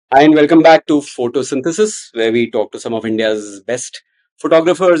Hi, and welcome back to PhotoSynthesis, where we talk to some of India's best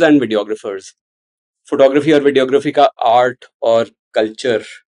photographers and videographers. Photography और videography का art और culture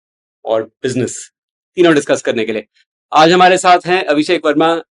और business तीनों discuss करने के लिए आज हमारे साथ हैं अभिषेक Verma,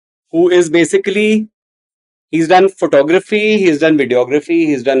 who is basically he's done photography, he's done videography,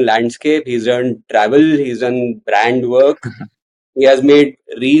 he's done landscape, he's done travel, he's done brand work. He has made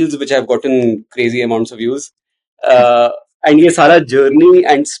reels which have gotten crazy amounts of views. And ये सारा journey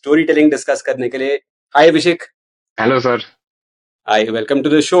and story telling discuss करने के लिए हाय अभिषेक. Hello sir. Hi, welcome to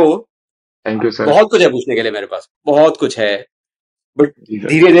the show. Thank you sir. बहुत कुछ है पूछने के लिए, मेरे पास बहुत कुछ है, बट जी सर.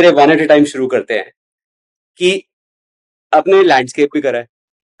 धीरे धीरे वन एट ए टाइम शुरू करते हैं. कि आपने लैंडस्केप भी करा है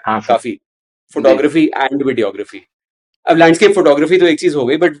हाँ सर. काफी, जी. Photography and videography. अब लैंडस्केप फोटोग्राफी तो एक चीज हो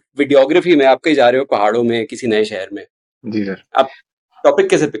गई, बट वीडियोग्राफी में आप कहीं जा रहे हो पहाड़ों में, किसी नए शहर में, जी सर. आप टॉपिक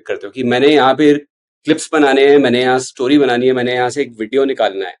कैसे पिक करते हो कि मैंने यहाँ पे क्लिप्स बनाने हैं, मैंने यहाँ स्टोरी बनानी है, मैंने यहाँ से एक वीडियो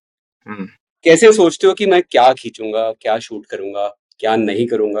निकालना है? हम्म. कैसे सोचते हो कि मैं क्या खींचूंगा, क्या शूट करूंगा, क्या नहीं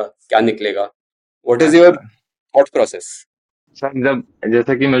करूंगा, क्या निकलेगा? What is your sir thought process? Sir, जब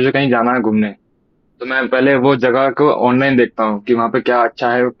जैसे कि मुझे कहीं जाना है घूमने, तो मैं पहले वो जगह को ऑनलाइन देखता हूँ कि वहाँ पे क्या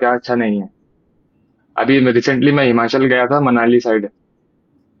अच्छा है और क्या अच्छा नहीं है. अभी रिसेंटली मैं हिमाचल गया था, मनाली साइड.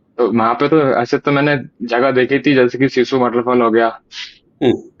 तो वहाँ पे तो ऐसे तो मैंने जगह देखी थी, जैसे कि सिसु वाटरफॉल हो गया,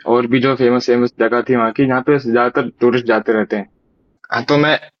 हम्म. और भी जो फेमस फेमस जगह थी वहाँ की, जहाँ पे ज्यादातर टूरिस्ट जाते रहते हैं. हाँ, तो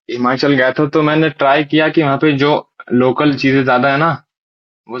मैं हिमाचल गया था, तो मैंने ट्राई किया कि वहाँ पे जो लोकल चीजें ज्यादा है ना,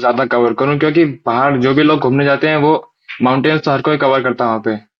 वो ज्यादा कवर करूं, क्योंकि पहाड़ जो भी लोग घूमने जाते हैं वो माउंटेन्स तो हर कोई कवर करता है वहाँ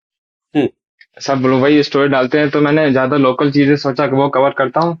पे. हम्म. सब लोग वही स्टोरी डालते हैं, तो मैंने ज्यादा लोकल चीजें सोचा कि वो कवर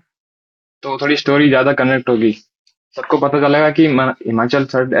करता हूँ, तो थोड़ी स्टोरी ज्यादा कनेक्ट होगी. सबको पता चलेगा कि हिमाचल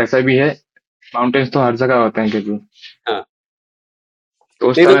साइड ऐसा भी है, माउंटेन्स तो हर जगह होते हैं, क्योंकि हाँ. तो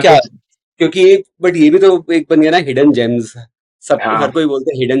उस नहीं तो तरह क्या, से. क्योंकि बट ये भी तो एक बन गया ना हिडन जेम्स. सब हाँ. हर कोई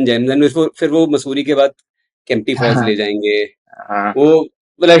बोलते हैं हिडन जेम्स, एंड फिर वो मसूरी के बाद केम्प्टी फॉल्स हाँ. ले जाएंगे. हाँ. वो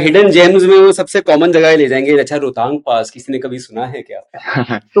मतलब हिडन जेम्स में वो सबसे कॉमन जगह ही ले जाएंगे. अच्छा, रोहतांग पास किसी ने कभी सुना है क्या?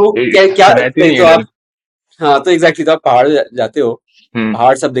 तो क्या क्या रहती नहीं तो है इधर. आप, हाँ तो एग्जैक्टली, तो आप पहाड़ जाते हो, हम्म.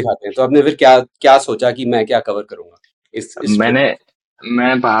 पहाड़ सब दिखाते हैं, तो आपने फिर क्या क्या सोचा कि मैं क्या कवर करूंगा इस ट्रिप मैंने में?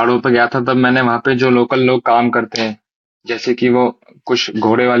 मैं पहाड़ों पर गया था, तब मैंने वहाँ पे जो लोकल लोग काम करते हैं, जैसे कि वो कुछ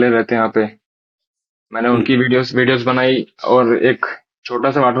घोड़े वाले रहते हैं वहाँ पे, मैंने हम्म. उनकी वीडियोस वीडियोस बनाई. और एक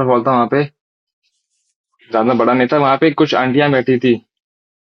छोटा सा वाटरफॉल था वहाँ पे, ज्यादा बड़ा नहीं था. वहाँ पे कुछ आंटियां बैठी थी,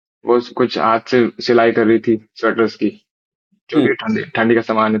 वो कुछ हाथ से सिलाई कर रही थी स्वेटर्स की, जो हम्म. भी ठंडी ठंडी का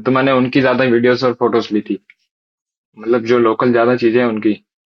सामान है. तो मैंने उनकी ज्यादा वीडियोस और फोटोज ली थी, मतलब जो लोकल ज्यादा चीजें हैं उनकी.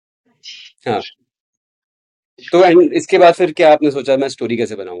 हाँ. तो एंड इसके बाद फिर क्या आपने सोचा, मैं स्टोरी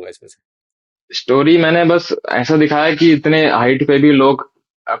कैसे बनाऊंगा इसमें से? स्टोरी मैंने बस ऐसा दिखाया कि इतने हाइट पे भी लोग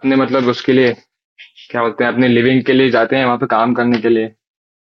अपने, मतलब उसके लिए क्या बोलते हैं, अपने लिविंग के लिए जाते हैं वहां पे काम करने के लिए.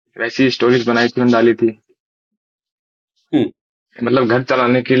 वैसी स्टोरीज बनाई थी, मैंने डाली थी. हम्म. मतलब घर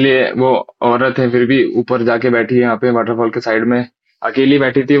चलाने के लिए वो औरत है, फिर भी ऊपर जाके बैठी है यहाँ पे वाटरफॉल के साइड में, अकेली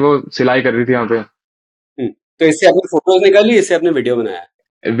बैठी थी, वो सिलाई कर रही थी वहां पे. हम्म. तो इससे आपने फोटोज निकाली, इससे आपने वीडियो बनाया?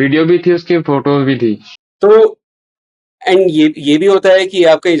 वीडियो भी थी उसकी, फोटो भी थी. तो एंड ये भी होता है कि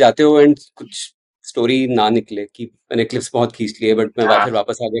आप कहीं जाते हो एंड कुछ स्टोरी ना निकले, कि मैंने क्लिप्स बहुत खींच लिए बट मैं हाँ. फिर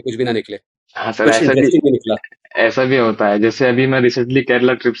वापस आ गया, कुछ भी ना निकले, हाँ सर, कुछ इंटरेस्टिंग नहीं निकला? ऐसा भी होता है. जैसे अभी मैं रिसेंटली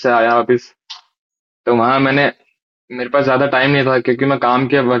केरला ट्रिप से आया वापिस, तो वहां मेरे पास ज्यादा टाइम नहीं था, क्योंकि मैं काम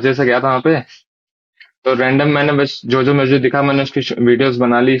की वजह से गया था वहां पे. तो रैंडम मैंने बस जो जो मुझे दिखा, मैंने उसकी वीडियोस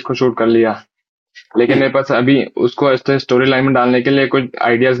बना ली, इसको शूट कर लिया. लेकिन हम्म. मेरे पास अभी उसको ऐसे स्टोरी लाइन में डालने के लिए कुछ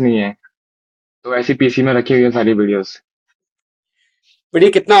आइडियाज नहीं है, तो ऐसी पीसी में रखी हुई है सारी वीडियोस. बट ये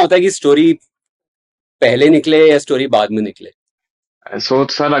कितना होता है कि स्टोरी पहले निकले या स्टोरी बाद में निकले? सो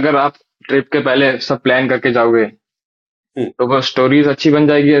सर, अगर आप ट्रिप के पहले सब प्लान करके जाओगे, हम्म. तो वो स्टोरीज अच्छी बन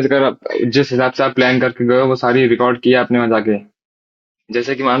जाएगी. अगर आप जिस हिसाब से आप प्लान करके गए हो, वो सारी रिकॉर्ड किया आपने वहां जाके.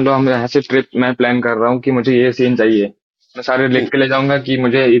 जैसे कि मान लो हम यहाँ से ट्रिप मैं प्लान कर रहा हूँ कि मुझे ये सीन चाहिए, मैं सारे लिख हम्म. के ले जाऊंगा कि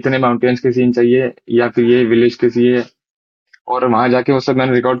मुझे इतने माउंटेन्स के सीन चाहिए, या फिर ये विलेज के चाहिए. और वहां जाके वो सब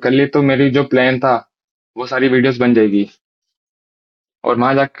मैंने रिकॉर्ड कर ली, तो मेरी जो प्लान था वो सारी वीडियोस बन जाएगी. और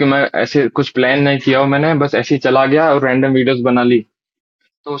वहां जाके मैं ऐसे कुछ प्लान नहीं किया हो मैंने, बस ऐसे ही चला गया और रैंडम वीडियोस बना ली.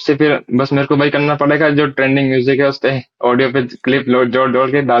 तो उससे फिर बस मेरे को वही करना पड़ेगा, जो ट्रेंडिंग म्यूजिक है उस पे ऑडियो पे क्लिप लोड जोड़ जोड़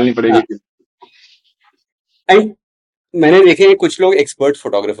के डालनी पड़ेगी हाँ. फिर. एंड मैंने देखे हैं कुछ लोग एक्सपर्ट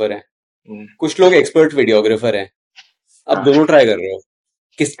फोटोग्राफर हैं, हम्म. कुछ लोग एक्सपर्ट वीडियोग्राफर हैं. अब हाँ. दोनों ट्राई कर रहे हो,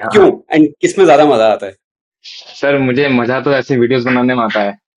 किस हाँ क्यों एंड किस में ज्यादा मजा आता है? सर, मुझे मजा तो ऐसी वीडियोस बनाने में आता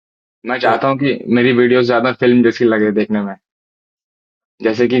है. मैं हाँ. चाहता हूँ कि मेरी वीडियोस ज्यादा फिल्म जैसी लगे देखने में,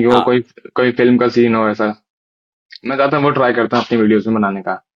 जैसे कि वो हाँ. कोई फिल्म का सीन हो ऐसा. मैं चाहता हूँ वो ट्राई करता हूँ अपनी वीडियोस में बनाने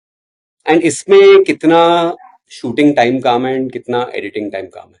का. एंड इसमें कितना शूटिंग टाइम काम है एंड कितना एडिटिंग टाइम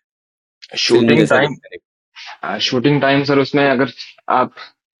काम है फिल्म शूटिंग जैसा टाइम दिखता है? शूटिंग टाइम सर, उसमें अगर आप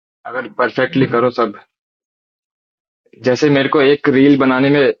अगर परफेक्टली करो सब, जैसे मेरे को एक रील बनाने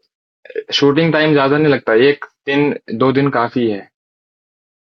में शूटिंग टाइम ज्यादा नहीं लगता, एक दिन 2 दिन काफी है।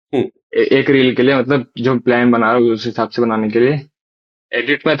 हम्म। एक रील के लिए, मतलब जो प्लान बना रहा हूँ उस हिसाब से बनाने के लिए।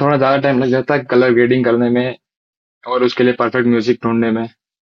 एडिट में थोड़ा ज्यादा टाइम लग जाता है, कलर ग्रेडिंग करने में और उसके लिए परफेक्ट म्यूजिक ढूंढने में।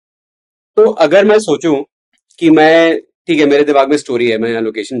 तो अगर मैं सोचूं कि मैं, ठीक है, मेरे दिमाग में स्टोरी है, मैं यहाँ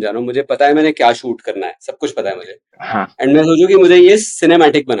लोकेशन जा रहा हूँ, मुझे पता है मैंने क्या शूट करना है, सब कुछ पता है मुझे, हाँ। एंड मैं सोचूं कि मुझे ये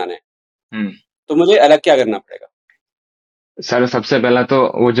सिनेमैटिक बनाना है, हम्म। तो मुझे अलग क्या करना पड़ेगा? सर सबसे पहला तो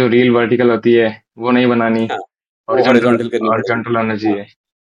वो जो रील वर्टिकल होती है वो नहीं बनानी, हाँ, वो हॉरिजॉन्टल हॉरिजॉन्टल करनी पड़ेगी। हॉरिजॉन्टल होना हाँ। चाहिए।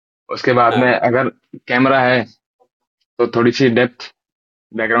 उसके बाद हाँ। में अगर कैमरा है तो थोड़ी सी डेप्थ,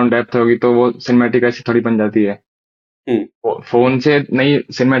 बैकग्राउंड डेप्थ होगी तो वो सिनेमैटिक ऐसी थोड़ी बन जाती है। हम्म। फोन से नहीं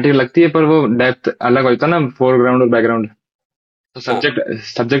सिनेमैटिक लगती है, पर वो डेप्थ अलग होता है ना, फोरग्राउंड और बैकग्राउंड। तो हाँ। सब्जेक्ट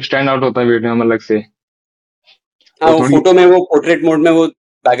सब्जेक्ट स्टैंड आउट होता है वीडियो में अलग से। हाँ, तो वो थोड़ी। फोटो में वो पोर्ट्रेट मोड में वो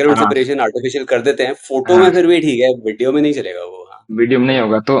बैकग्राउंड हाँ। सेपरेशन आर्टिफिशियल कर देते हैं, फोटो में हाँ। फिर भी ठीक है, वीडियो में नहीं चलेगा वो। हाँ। वीडियो में नहीं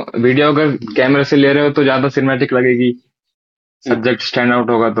होगा, तो वीडियो अगर कैमरे से ले रहे हो तो ज्यादा सिनेमैटिक लगेगी, हम्म। सब्जेक्ट स्टैंड आउट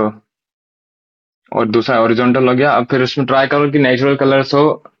होगा तो। और दूसरा हॉरिजॉन्टल हो गया। अब फिर उसमें ट्राई करो कि नेचुरल कलर्स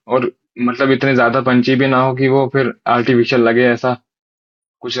हो, और मतलब इतने ज्यादा पंची भी ना हो कि वो फिर आर्टिफिशियल लगे। ऐसा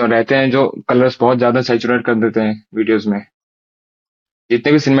कुछ रहते हैं जो कलर्स बहुत ज्यादा सैचुरेट कर देते हैं वीडियोस में।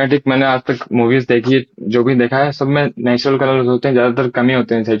 जितने भी सिनेमैटिक मैंने आज तक मूवीज देखी है, जो भी देखा है, सब में नेचुरल कलर्स होते हैं, ज्यादातर कमी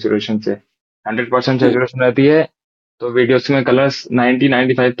होते हैं सैचुरेशन से। 100% हम्म। सैचुरेशन रहती है, तो वीडियोस में कलर्स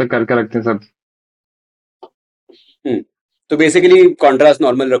 90-95 तक करके रखते हैं सब। हम्म। तो बेसिकली कॉन्ट्रास्ट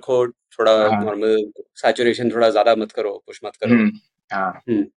नॉर्मल रखो, थोड़ा हाँ। नॉर्मल, सैचुरेशन थोड़ा ज्यादा मत करो, पुश मत करो। हम्म। हाँ।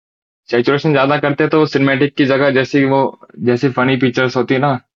 हम्म। सैचुरेशन ज्यादा करते हैं तो सिनेमैटिक की जगह, जैसे वो जैसे फनी पिक्चर्स होती है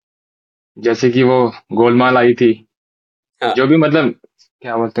ना, जैसे कि वो गोलमाल आई थी, हाँ। जो भी मतलब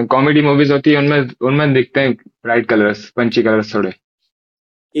क्या बोलते हैं कॉमेडी मूवीज होती है, उनमें उनमें दिखते हैं ब्राइट कलर्स, पंची कलर्स थोड़े।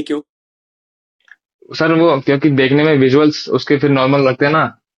 ये क्यों? सर वो क्योंकि देखने में विजुअल्स उसके फिर नॉर्मल लगते हैं ना,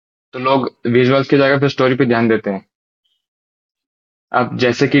 तो लोग विजुअल्स की जगह पे स्टोरी पे ध्यान देते हैं। अब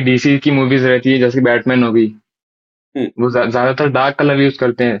जैसे कि डीसी की मूवीज रहती है, जैसे बैटमैन हो गई, हम्म। वो ज्यादातर डार्क कलर यूज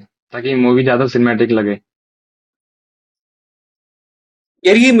करते हैं ताकि मूवी ज्यादा सिनेमैटिक लगे।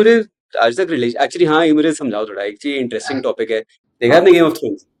 यार ये मुझे आज तक रिलेशन, एक्चुअली हाँ, ये मुझे समझाओ थोड़ा, एक चीज इंटरेस्टिंग टॉपिक है। देखा हाँ। आपने गेम ऑफ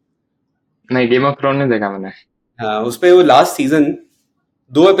थ्रोन्स? नहीं, गेम ऑफ थ्रोन नहीं देखा मैंने। हाँ, उस पे वो लास्ट सीजन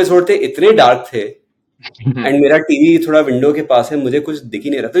 2 एपिसोड थे, इतने डार्क थे, एंड मेरा टीवी थोड़ा विंडो के पास है, मुझे कुछ दिख ही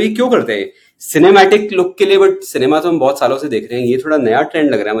नहीं रहा, तो ये क्यों करते हैं सिनेमैटिक लुक के लिए? बट सिनेमा तो हम बहुत सालों से देख रहे हैं, ये थोड़ा नया ट्रेंड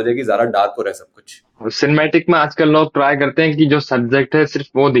लग रहा है मुझे कि ज्यादा डार्क हो रहा है सब कुछ। सिनेमैटिक में आजकल लोग ट्राई करते हैं कि जो सब्जेक्ट है सिर्फ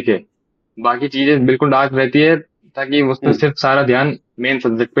वो दिखे, बाकी चीजें बिल्कुल डार्क रहती है, ताकि उसमें हम्म। सिर्फ सारा ध्यान मेन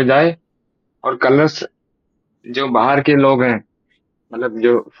सब्जेक्ट पे जाए। और कलर्स, जो बाहर के लोग हैं, मतलब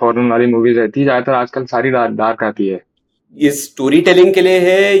जो फॉरेन वाली मूवीज रहती है, ज्यादातर आजकल सारी डार्क डार्क आती है। ये स्टोरी टेलिंग के लिए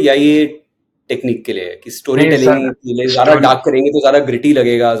है या ये टेक्निक के लिए है, कि स्टोरी नहीं टेलिंग सर, के लिए ज्यादा स्टोरी। डार्क करेंगे तो ज्यादा ग्रिटी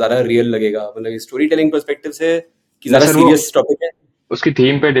लगेगा, ज्यादा रियल लगेगा, मतलब स्टोरी टेलिंग पर्सपेक्टिव से, कि नहीं ज्यादा सर, वो सीरियस टॉपिक है? उसकी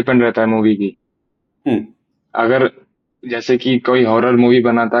थीम पे डिपेंड रहता है मूवी की। हम्म। अगर जैसे कि कोई हॉरर मूवी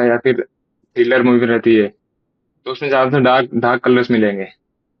बनाता है या फिर थ्रिलर मूवी रहती है, तो उसमें ज्यादातर डार्क डार्क कलर्स मिलेंगे।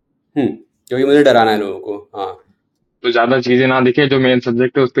 हम्म। क्योंकि मुझे डराना है लोगों को। हाँ। तो ज्यादा चीजें ना दिखे, जो मेन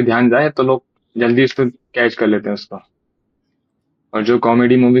सब्जेक्ट है उस पर ध्यान जाए, तो लोग जल्दी उसको कैच कर लेते हैं उसको। और जो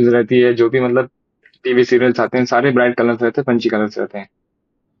कॉमेडी मूवीज रहती है, जो भी मतलब टीवी सीरियल्स आते हैं, सारे ब्राइट कलर्स रहते हैं, पंची कलर्स रहते हैं।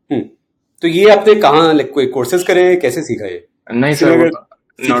 हम्म। तो ये आपने कहाँ, लाइक कोई कोर्सेज करे, कैसे सीखा ये? नहीं किसी सर, ने वो अगर तो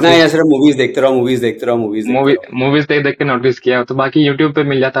सीखना है नोटिस, या सिर्फ मूवीज देखते रहो, मूवीज देखते रहो, मूवीज देखते रहो? मूवीज देख देख के नोटिस किया, तो बाकी यूट्यूब पे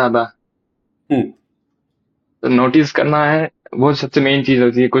मिल जाता है। हम्म। तो नोटिस करना है, वो सबसे मेन चीज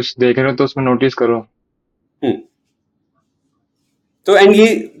होती है। कुछ देख रहे हो तो उसमें नोटिस करो। हम्म। तो एंड ये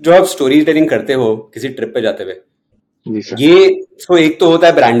जो आप स्टोरी टेलिंग करते हो किसी ट्रिप पे जाते हुए, जी सर। ये, तो एक तो होता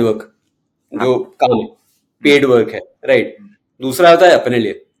है ब्रांड वर्क, हाँ। जो काम है, हम्म। पेड वर्क है, राइट? हम्म। दूसरा होता है अपने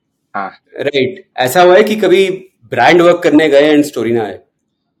लिए, हाँ। राइट? ऐसा हुआ है कि कभी ब्रांड वर्क करने गए एंड स्टोरी ना आए?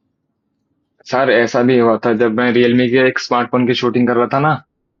 सर ऐसा भी हुआ था, जब मैं रियलमी के एक स्मार्टफोन की शूटिंग कर रहा था ना,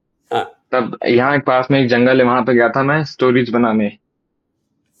 हाँ। तब यहाँ एक पास में एक जंगल है, वहां पे गया था मैं स्टोरीज बनाने।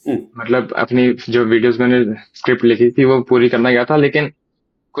 हम्म। मतलब अपनी जो वीडियोस मैंने स्क्रिप्ट लिखी थी वो पूरी करना गया था, लेकिन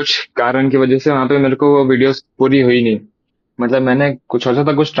कुछ कारण की वजह से वहां पे मेरे को वो वीडियोस पूरी हुई नहीं। मतलब मैंने कुछ सोचा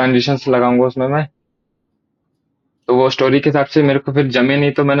था कुछ ट्रांजिशंस लगाऊंगा उसमें मैं, तो वो स्टोरी के हिसाब से मेरे को फिर जमे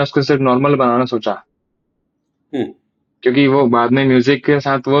नहीं, तो मैंने उसको सिर्फ नॉर्मल बनाना सोचा। हम्म। क्योंकि वो बाद में म्यूजिक के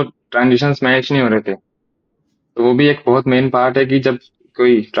साथ वो ट्रांजिशंस मैच नहीं हो रहे थे। तो वो भी एक बहुत मेन पार्ट है कि जब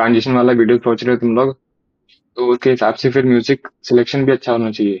कोई ट्रांजिशन वाला वीडियो सोच रहे हो तुम लोग, तो उसके हिसाब से फिर म्यूजिक सिलेक्शन भी अच्छा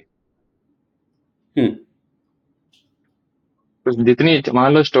होना चाहिए। हम्म। तो जितनी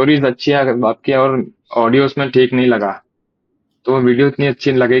मान लो स्टोरीज अच्छी है अगर आपकी और ऑडियो उसमें ठीक नहीं लगा, तो वो वीडियो इतनी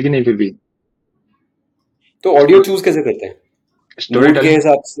अच्छी लगेगी नहीं फिर भी। तो ऑडियो चूज कैसे करते हैं? स्टोरी मूड के टेलिंग।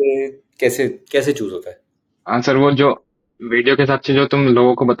 हिसाब से कैसे कैसे चूज होता है? हाँ सर, वो जो वीडियो के हिसाब से जो तुम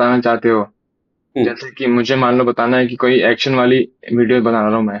लोगों को बताना चाहते हो, हम्म। जैसे कि मुझे मान लो बताना है कि कोई एक्शन वाली वीडियो बना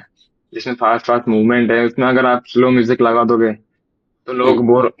रहा हूँ मैं, जिसमें फास्ट फास्ट मूवमेंट है, उसमें अगर आप स्लो म्यूजिक लगा दोगे तो हम्म। लोग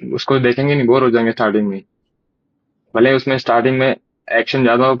बोर, उसको देखेंगे नहीं, बोर हो जाएंगे स्टार्टिंग में। भले उसमें स्टार्टिंग में एक्शन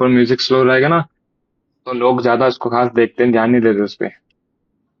ज्यादा हो पर म्यूजिक स्लो रहेगा ना, तो लोग ज्यादा उसको खास देखते हैं, ध्यान नहीं देते उस पर।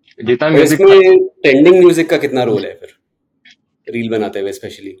 जितना और म्यूजिक इसमें ट्रेंडिंग म्यूजिक का कितना रोल है फिर रील बनाते हुए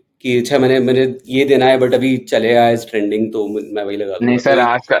स्पेशली? कि अच्छा मैंने मैंने ये देना है बट अभी चलेगा एज ट्रेंडिंग तो मैं वही लगा नहीं दूंगा, तो सर,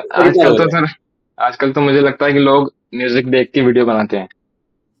 आजकल इसका कितना आजकल रोल तो है? सर, आजकल तो मुझे लगता है कि लोग म्यूजिक देख के वीडियो बनाते हैं।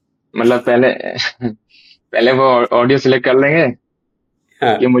 मतलब पहले पहले वो ऑडियो सिलेक्ट कर लेंगे कि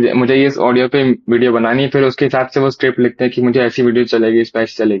हाँ। मुझे मुझे इस ऑडियो पे वीडियो बनानी है, फिर उसके हिसाब से वो स्क्रिप्ट लिखते हैं कि मुझे ऐसी वीडियो चलेगी, इस पे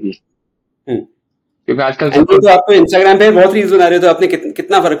ऐसी चलेगी। हम्म। क्योंकि आजकल एंड ये सबको। तो आप तो इंस्टाग्राम पे बहुत रील्स बना रहे हो, तो आपने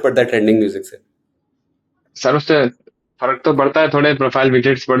कितना फर्क पड़ता है ट्रेंडिंग म्यूजिक से? सर उससे फर्क तो पड़ता है, थोड़े प्रोफाइल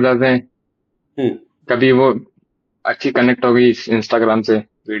विजिट्स बढ़ जाते हैं। हम्म। कभी वो अच्छी कनेक्ट हो गई इंस्टाग्राम से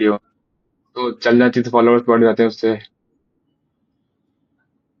वीडियो, तो चल जाती, तो फॉलोअर्स बढ़ जाते हैं उससे।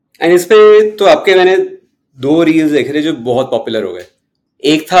 एंड इस पे तो आपके मैंने दो रील्स देखे थे जो बहुत पॉपुलर हो गए।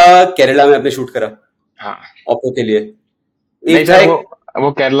 एक था केरला में आपने शूट करा हाँ। ओप्पो के लिए। नहीं एक था सर, एक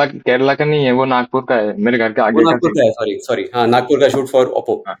वो केरला केरला का नहीं है, वो नागपुर का है, मेरे घर के वो आगे का नागपुर सीन का है। है, सॉरी सॉरी, हाँ नागपुर का शूट फॉर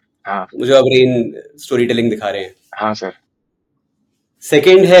ओप्पो। हाँ। हाँ। मुझे अब रेन स्टोरी टेलिंग दिखा रहे हैं। हाँ सर।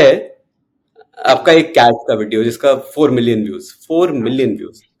 सेकंड है आपका एक कैट का वीडियो जिसका 4 मिलियन व्यूज, 4 मिलियन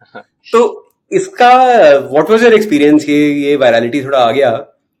व्यूज। हाँ। तो इसका व्हाट वाज योर एक्सपीरियंस? ये वायरलिटी थोड़ा आ गया।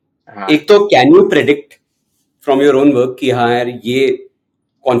 हाँ। एक तो can you predict from your own work कि हाँ यार ये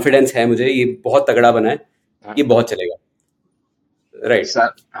कॉन्फिडेंस है मुझे, ये बहुत तगड़ा बना है, हाँ। ये बहुत चलेगा, राइट?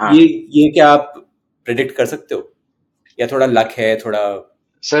 सर। हाँ। ये क्या आप प्रेडिक्ट कर सकते हो या थोड़ा लक है, थोड़ा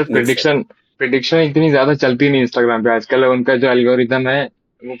सर मिक्स है? प्रिडिक्शन प्रिडिक्शन इतनी ज्यादा चलती नहीं इंस्टाग्राम पे आजकल, उनका जो एल्गोरिदम है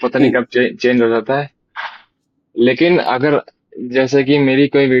वो पता नहीं हम्म। कब चेंज हो जाता है। लेकिन अगर जैसे कि मेरी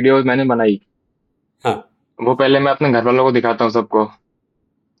कोई वीडियो मैंने बनाई, हाँ। वो पहले मैं अपने घर वालों को दिखाता हूँ सबको।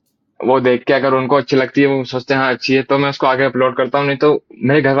 वो देख के अगर उनको अच्छी लगती है, वो सोचते हैं हाँ अच्छी है, तो मैं उसको आगे अपलोड करता हूँ। नहीं तो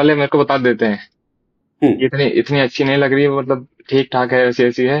मेरे घर वाले मेरे को बता देते हैं हम्म। कि इतनी इतनी अच्छी नहीं लग रही है, मतलब ठीक ठाक है, ऐसी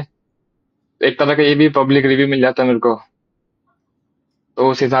ऐसी है। एक तरह का ये भी पब्लिक रिव्यू मिल जाता है मेरे को। तो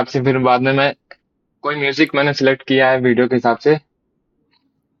उस हिसाब से फिर बाद में मैं कोई म्यूजिक मैंने सिलेक्ट किया है वीडियो के हिसाब से,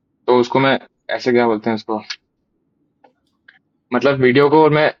 तो उसको मैं ऐसे क्या बोलते हैं उसको, मतलब वीडियो को और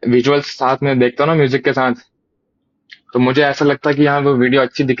मैं विजुअल्स साथ में देखता हूँ ना म्यूजिक के साथ, तो मुझे ऐसा लगता है कि हाँ वो वीडियो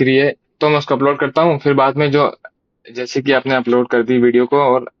अच्छी दिख रही है, तो मैं उसको अपलोड करता हूँ। फिर बाद में जो, जैसे कि आपने अपलोड कर दी वीडियो को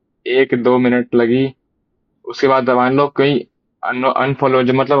और 1-2 मिनट लगी, उसके बाद मान लो कोई अनफॉलो,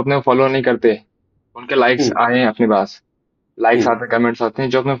 जो मतलब अपने फॉलो नहीं करते, उनके लाइक्स हम्म। आए हैं अपने पास, लाइक्स हम्म। आते हैं, कमेंट्स आते हैं,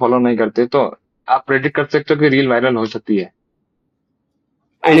 जो अपने फॉलो नहीं करते, तो आप प्रेडिक्ट कर सकते हो कि रील वायरल हो सकती है।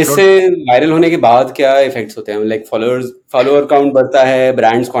 एंड इससे अपलोड। वायरल होने के बाद क्या इफेक्ट्स होते हैं? लाइक फॉलोअर काउंट बढ़ता है,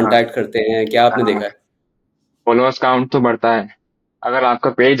 ब्रांड्स हाँ। कांटेक्ट करते हैं, क्या आपने हाँ। देखा है? फॉलोअर्स काउंट तो बढ़ता है, अगर आपका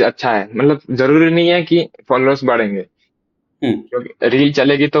पेज अच्छा है, मतलब जरूरी नहीं है कि फॉलोअर्स बढ़ेंगे, हम्म। क्योंकि रील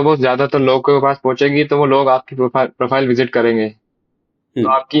चलेगी तो वो ज्यादातर लोग के पास पहुंचेगी, तो वो लोग आपकी प्रोफाइल प्रोफाइल विजिट करेंगे। तो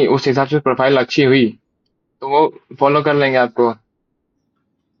हम्म। आपकी उस हिसाब से प्रोफाइल अच्छी हुई, तो वो फॉलो कर लेंगे आपको।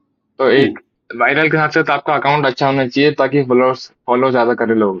 तो हम्म। एक वायरल के साथ साथ आपका अकाउंट अच्छा होना चाहिए, ताकि फॉलोअर्स फॉलो ज्यादा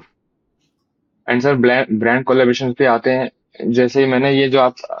करें लोग। एंड सर ब्रांड कोलेबोरेशन पे आते हैं, जैसे ही मैंने ये जो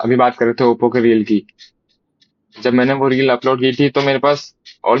आप अभी बात कर रहे थे ओप्पो के रील की, जब मैंने वो रील अपलोड की थी तो मेरे पास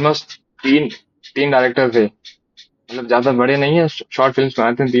ऑलमोस्ट तीन तीन डायरेक्टर थे, मतलब ज्यादा बड़े नहीं है, शॉर्ट फिल्म्स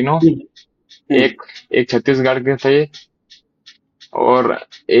बनाते हैं तीनों। हम्म। हम्म। एक एक छत्तीसगढ़ के थे, और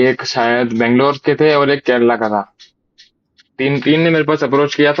एक शायद बेंगलोर के थे, और एक केरला का था। तीन तीन ने मेरे पास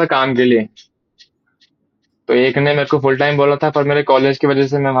अप्रोच किया था काम के लिए। तो एक ने मेरे को फुल टाइम बोला था, पर मेरे कॉलेज की वजह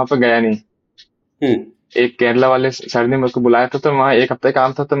से मैं वहां पर गया नहीं। हम्म। एक केरला वाले सर ने मेरे को बुलाया था, तो वहाँ एक हफ्ते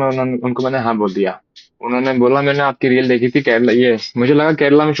काम था, तो मैं उनको मैंने हाँ बोल दिया। उन्होंने बोला मैंने आपकी रील देखी थी केरला, ये मुझे लगा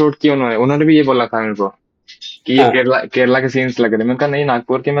केरला में शूट किया उन्होंने उन्होंने भी ये बोला था मेरे को कि ये हाँ। केरला केरला के सीन्स लग रहे हैं। मैंने कहा नहीं,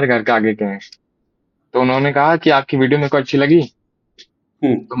 नागपुर के, मेरे घर के आगे के हैं। तो उन्होंने कहा कि आपकी वीडियो मेरे को अच्छी लगी,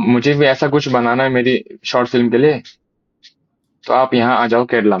 हम्म। तो मुझे भी ऐसा कुछ बनाना है मेरी शॉर्ट फिल्म के लिए, तो आप यहाँ आ जाओ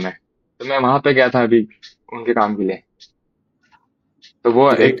केरला में। तो मैं वहां पे गया था अभी उनके काम के लिए। तो वो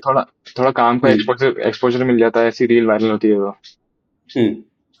एक ग्रेट। थोड़ा थोड़ा काम का हम्म। एक्सपोजर एक्सपोजर मिल जाता है, ऐसी रील वायरल होती है तो।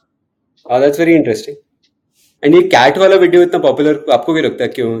 Hmm. That's very interesting. And ये कैट वाला वीडियो इतना पॉपुलर आपको क्या लगता है,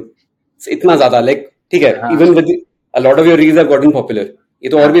 क्यों इतना ज्यादा? लाइक ठीक है, हाँ। Even with a lot of your reels have gotten popular, ये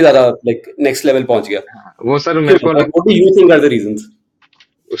तो और हाँ भी ज्यादा लाइक नेक्स्ट लेवल पहुंच गया। हाँ, वो सर क्यों, मेरे को what do you think are the reasons?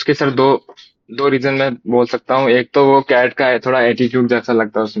 उसके सर दो दो रीजन मैं बोल सकता हूँ। एक तो वो कैट का है, थोड़ा एटीट्यूड जैसा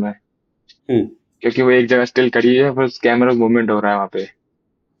लगता है उसमें, हम्म। क्योंकि वो एक जगह स्टिल खड़ी है, बस कैमरा मूवमेंट हो रहा है वहां पे।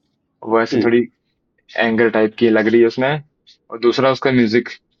 वो ऐसे हम्म। थोड़ी एंगर टाइप की लग रही है उसमें। और दूसरा उसका म्यूजिक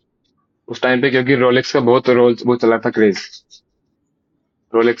उस टाइम पे, क्योंकि रोलेक्स का बहुत रोल वो चला था क्रेज।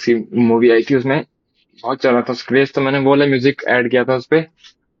 रोलेक्स की मूवी आई थी, उसमें बहुत चला था क्रेज, तो मैंने बोला म्यूजिक ऐड किया था उस पे।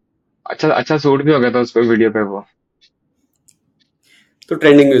 अच्छा अच्छा शूट भी हो गया था उस पे, वीडियो पे वो। तो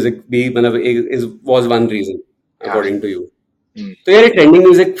ट्रेंडिंग म्यूजिक भी मतलब इज वाज वन रीजन हाँ अकॉर्डिंग सर। To you? हम्म। तो यार, ये ट्रेंडिंग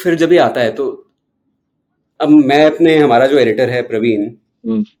म्यूजिक फिर जब ये आता है तो अब मैं अपने हमारा जो एडिटर है प्रवीण,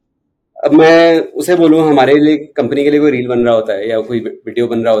 हम्म। अब मैं उसे बोलूँ हमारे लिए कंपनी के लिए कोई रील बन रहा होता है या कोई वीडियो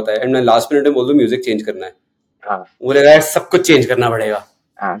बन रहा होता है एंड मैं लास्ट मिनट में बोल दूँ म्यूजिक चेंज करना है, हाँ वो लगा है सब कुछ चेंज करना पड़ेगा।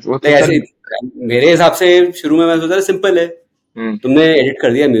 हाँ, वो तो नहीं सर। ऐसे, मेरे हिसाब से शुरू में मैं सोचा सिंपल है, हम्म। तुमने एडिट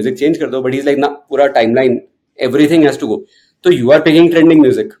कर दिया म्यूजिक चेंज कर दो, बट इज लाइक ना, पूरा timeline everything has to go. तो you are picking trending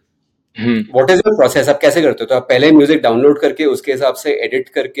music, hmm. What is your process, आप कैसे करते हो? तो आप पहले म्यूजिक डाउनलोड करके उसके हिसाब से एडिट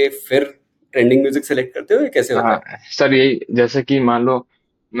करके फिर ट्रेंडिंग म्यूजिक सेलेक्ट करते हो, या कैसे होता हाँ है? सर, यही जैसे कि मान लो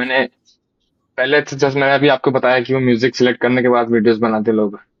मैंने पहले तो जैसे मैंने अभी आपको बताया कि वो म्यूजिक सिलेक्ट करने के बाद वीडियोस बनाते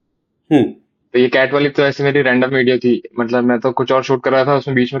लोग। हम्म। तो ये कैट वाली तो ऐसे मेरी रैंडम वीडियो थी, मतलब मैं तो कुछ और शूट कर रहा था,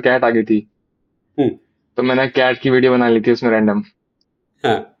 उसमें बीच में कैट आ गई थी। हम्म। तो मैंने कैट की वीडियो बना ली थी उसमें रैंडम।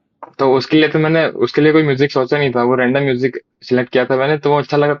 हाँ। तो उसके लिए तो मैंने उसके लिए कोई म्यूजिक सोचा नहीं था, वो रैंडम म्यूजिक सिलेक्ट किया था मैंने, तो वो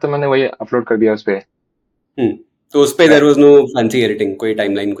अच्छा लगा तो मैंने वही अपलोड कर दिया उस पे। हम्म। तो उस पे there was no fancy editing, कोई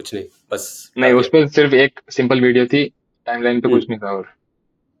टाइमलाइन कुछ नहीं, बस नहीं, डाल उस दिया? पे सिर्फ एक सिंपल वीडियो थी, टाइमलाइन पे हम्म। कुछ नहीं था। और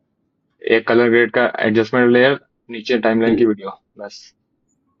एक कलर ग्रेड का एडजस्टमेंट लेयर, नीचे टाइमलाइन हम्म। की वीडियो, बस।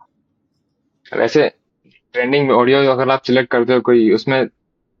 वैसे ट्रेंडिंग ऑडियो अगर आप सिलेक्ट करते हो कोई, उसमें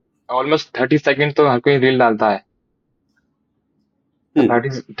ऑलमोस्ट 30 सेकंड तो हर कोई रील डालता है। तो हम्म।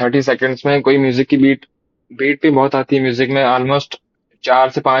 30 30 सेकंड्स में कोई म्यूजिक की बीट बीट भी बहुत आती है म्यूजिक में, ऑलमोस्ट 4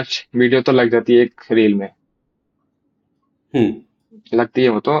 से 5 वीडियो तो लग जाती है एक रील में। हम्म। लगती है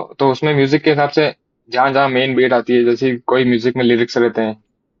वो तो उसमें म्यूजिक के हिसाब से जहां जहां मेन बीट आती है, जैसे कोई म्यूजिक में लिरिक्स रहते हैं,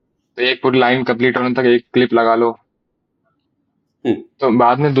 तो एक पूरी लाइन कंप्लीट होने तक एक क्लिप लगा लो। हम्म। तो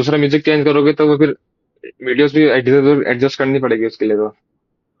बाद में दूसरा म्यूजिक चेंज करोगे तो वो फिर वीडियोस भी एडजस्ट करनी पड़ेगी उसके लिए तो।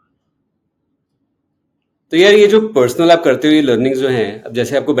 तो यार, ये जो पर्सनल आप करते हो ये लर्निंग्स जो हैं, अब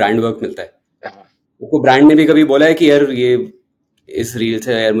जैसे आपको ब्रांड वर्क मिलता है, हाँ। आपको ब्रांड ने भी कभी बोला है कि यार ये इस रील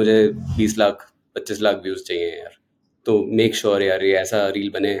से यार मुझे 20 लाख 25 लाख व्यूज चाहिए यार, तो मेक श्योर यार ये ऐसा रील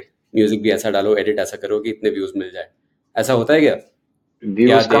बने, म्यूजिक भी ऐसा डालो, एडिट ऐसा करो कि इतने व्यूज मिल जाए, ऐसा होता है क्या? या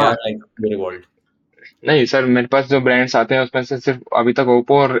व्यूज दे का आर लाइक वेरी वर्ल्ड? नहीं सर, मेरे पास जो ब्रांड्स आते हैं उसमें से सिर्फ अभी तक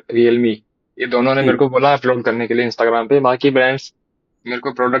ओप्पो और रियलमी, ये दोनों ने मेरे हम्म। को बोला अपलोड करने के लिए इंस्टाग्राम पे। बाकी ब्रांड्स मेरे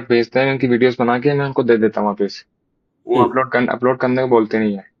को प्रोडक्ट भेजते हैं, उनकी वीडियोस बना के मैं उनको दे देता हूँ वापस। वो हम्म। अपलोड करने को बोलते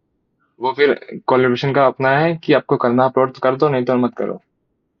नहीं है। वो फिर कोलेब्रेशन का अपना है कि आपको करना अपलोड तो कर दो, नहीं तो मत करो।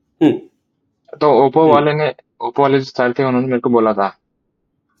 हम्म। तो हम्म। ओप्पो वाले जो सर थे उन्होंने मेरे को बोला था,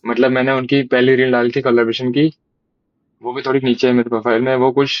 मतलब मैंने उनकी पहली रील डाली थी कोलेब्रेशन की, वो भी थोड़ी नीचे है मेरे प्रोफाइल में,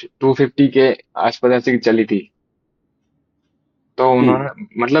 वो कुछ 250 के आसपास ऐसी चली थी। तो हम्म। उन्होंने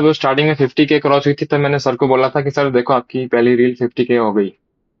मतलब वो स्टार्टिंग में 50 के क्रॉस हुई थी, तो मैंने सर को बोला था कि सर देखो आपकी पहली रील 50 के हो गई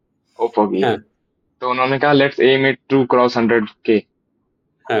ओप्पो की। हाँ। तो उन्होंने कहा let's M it to cross 100 के।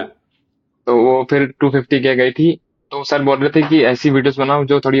 हाँ। तो वो फिर 250 के गई थी। तो सर बोल रहे थे कि ऐसी वीडियोस बनाओ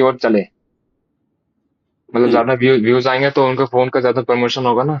जो थोड़ी और चले, मतलब हम्म। ज्यादा व्यूज आएंगे तो उनके फोन का ज्यादा प्रमोशन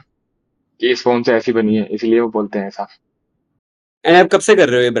होगा ना, कि इस फोन से ऐसी बनी है, इसलिए वो बोलते हैं ऐसा। एंड आप कब से कर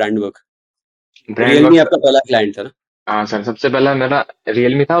रहे हो ये brand work? Brand Realme work. आपका पहला क्लाइंट था ना? हाँ सर, सबसे पहला मेरा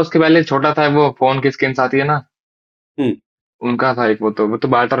रियलमी था, उसके पहले छोटा था वो फोन की स्किन्स आती है ना, हम्म। उनका था एक। वो तो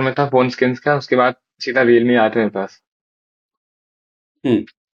बार्टर में था फोन स्किन्स का, उसके बाद सीधा रियलमी आते हैं मेरे पास। हम्म।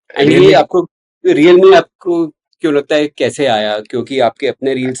 एंड ये रियलमी। आपको, रियलमी आपको क्यों लगता है कैसे आया? क्योंकि आपके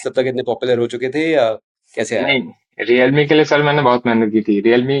अपने रील्स तब तक इतने पॉपुलर हो चुके थे, या कैसे आया? नहीं, रियलमी के लिए सर मैंने बहुत मेहनत की थी।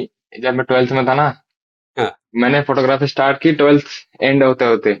 रियलमी जब मैं 12th में था ना, हाँ। मैंने फोटोग्राफी स्टार्ट की 12th एंड होते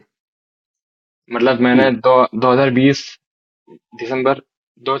होते। मतलब मैंने हम्म। 2020 दिसंबर,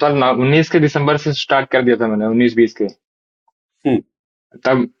 2019 के दिसंबर से स्टार्ट कर दिया था मैंने, 19 20 के। हम्म।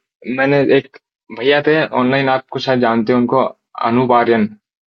 तब मैंने एक भैया थे ऑनलाइन, आप कुछ शायद जानते हो उनको, अनूप आर्यन,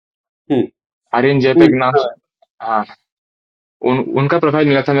 हम्म। आर्यन जेपेग हम्म। नाम हाँ। से। हाँ, उनका प्रोफाइल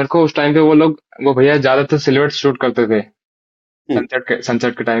मिला था मेरे को उस टाइम पे। वो भैया ज्यादातर सिलवेट शूट करते थे हम्म।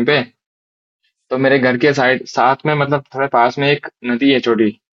 सनसेट के टाइम पे। तो मेरे घर के साइड साथ में, मतलब थोड़े पास में एक नदी है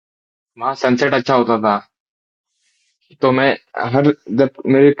छोटी, वहां सनसेट अच्छा होता था। तो मैं हर जब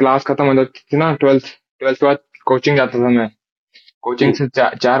मेरी क्लास खत्म हो जाती थी ना, ट्वेल्थ ट्वेल्थ के बाद कोचिंग जाता था मैं। कोचिंग हम्म।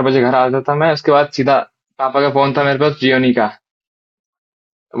 से 4 बजे घर आ जाता था मैं, उसके बाद सीधा पापा का फोन था मेरे पास जियोनी का।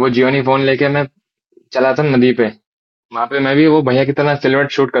 वो जियोनी फोन लेके मैं चला था नदी पे। वहां पे मैं भी वो भैया की तरह सिलवट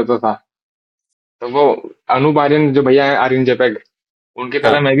शूट करता था। तो वो अनूप आर्यन जो भैया है, आर्यन जेपेग, उनकी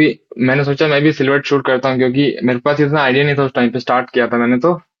तरह हाँ। मैंने सोचा मैं भी सिलवट शूट करता हूँ, क्योंकि मेरे पास इतना आइडिया नहीं था उस टाइम पे, स्टार्ट किया था मैंने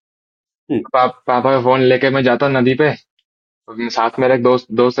तो। हम्म। पापा का फोन लेके मैं जाता नदी पे। और साथ में मेरा एक दोस्त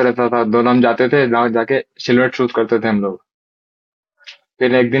दोस्त रहता था, दोनों हम जाते थे, गाँव जाके सिलवट शूट करते थे हम लोग।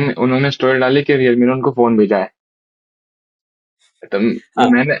 फिर एक दिन उन्होंने स्टोरी डाली कि रियलमी ने उनको फोन भेजा है। तो हाँ।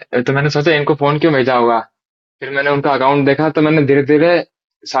 मैंने सोचा इनको फोन क्यों भेजा होगा। फिर मैंने उनका अकाउंट देखा, तो मैंने धीरे धीरे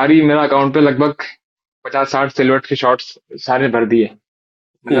सारी मेरा अकाउंट पे लगभग 50-60 सिलवट के शॉट्स सारे भर दिए।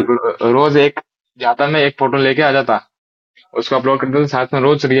 हम्म। मतलब रोज एक जाता, मैं एक फोटो लेके आ जाता, उसको अपलोड करता था, साथ में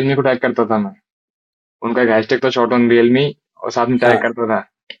रोज रियलमी को टैग करता था मैं। उनका एक हैशटैग था शॉट ऑन रियलमी, और साथ में टैग हाँ। करता था।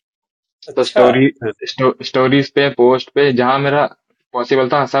 तो अच्छा। हाँ। स्टोरीज पे, पोस्ट पे, जहां मेरा पॉसिबल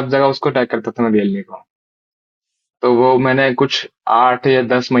था सब जगह उसको टैग करता था मैं, रियलमी को। तो वो मैंने कुछ 8 या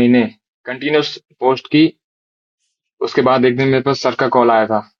 10 महीने कंटिन्यूस पोस्ट की। उसके बाद एक दिन मेरे पास सर का कॉल आया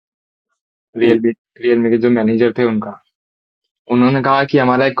था, हम्म। रियलमी रियलमी के जो मैनेजर थे उनका। उन्होंने कहा कि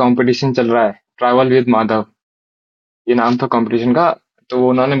हमारा एक कंपटीशन चल रहा है, ट्रैवल विद माधव, ये नाम था कंपटीशन का। तो वो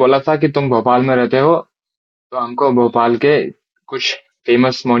उन्होंने बोला था कि तुम भोपाल में रहते हो, तो हमको भोपाल के कुछ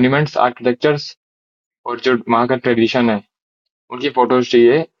फेमस मॉन्यूमेंट्स, आर्किटेक्चर्स, और जो वहाँ का ट्रेडिशन है, उनकी फोटोज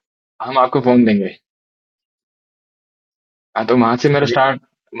चाहिए, हम आपको फोन देंगे। हाँ, तो वहां से मेरा स्टार्ट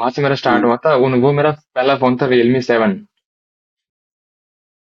हम्म। हुआ था। वो मेरा पहला फोन था Realme 7।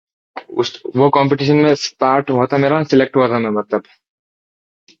 उस वो कंपटीशन में स्टार्ट हुआ था मेरा, सिलेक्ट हुआ था मैं,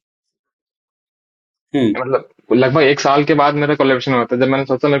 हम्म। मतलब लगभग 1 साल के बाद मेरा कोलेब्रेशन हुआ था, जब मैंने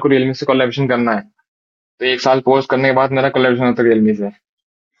सोचा मेरे को रियलमी से कोलेब्रेशन करना है। तो 1 साल पोस्ट करने के बाद मेरा कोलेब्रेशन हुआ था रियलमी से।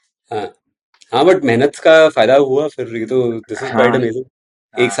 हाँ। हाँ, बट मेहनत का फायदा हुआ फिर, ये तो दिस इज क्वाइट हाँ अमेजिंग।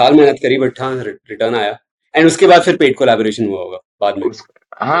 एक हाँ। साल मेहनत करी बट हाँ, रिटर्न आया। एंड उसके बाद फिर पेड कोलैबोरेशन हुआ होगा बाद में। उस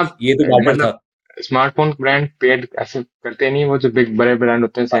हाँ, ये तो बार्टर मतलब था। स्मार्टफोन ब्रांड पेड ऐसे करते नहीं, वो जो बिग बड़े ब्रांड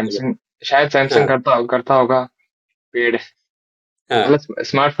होते हैं, बाकी सैमसंग, शायद हाँ। सैमसंग करता होगा पेड। हाँ। मतलब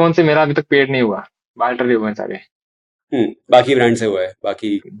स्मार्टफोन से मेरा अभी तक पेड नहीं हुआ, बार्टर ही हुए हैं सारे। बाकी ब्रांड से हुआ है, बाकी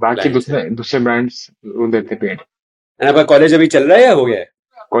बाकी क्लाइंट से। दूसरे दूसरे ब्रांड्स वो देते पेड। एंड आपका कॉलेज अभी चल रहा है या हो गया है?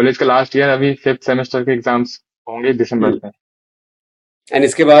 कॉलेज का लास्ट ईयर, अभी 5th सेमेस्टर के एग्जाम्स होंगे दिसंबर में। एंड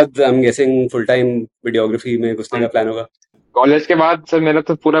इसके बाद I am guessing full time videography में घुसने का प्लान होगा। कॉलेज के बाद सर मेरा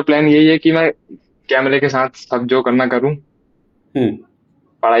तो पूरा प्लान यही है कि मैं कैमरे के साथ सब जो करना करूं। हम्म।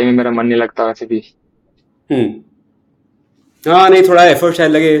 पढ़ाई में मेरा मन नहीं लगता वैसे भी। हम्म। हाँ, नहीं, थोड़ा एफर्ट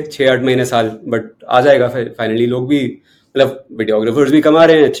शायद लगे 6-8 महीने साल, बट आ जाएगा फाइनली। लोग भी मतलब वीडियोग्राफर्स भी कमा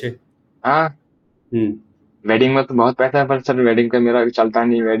रहे हैं अच्छे। हाँ, हम्म। वेडिंग में तो बहुत पैसा है, पर सर वेडिंग का मेरा चलता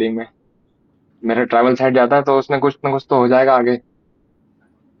नहीं, वेडिंग में मेरा ट्रैवल साइड जाता है, तो उसमें कुछ ना कुछ तो हो जाएगा आगे।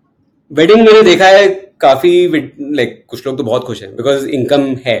 वेडिंग मैंने देखा है काफी, लाइक कुछ लोग तो बहुत खुश हैं बिकॉज इनकम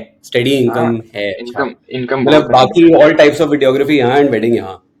है, स्टेडी हाँ, इनकम है, अच्छा। इनकम इनकम मतलब बहुत है सर। बाकी ऑल टाइप्स ऑफ वीडियोग्राफी यहाँ एंड वेडिंग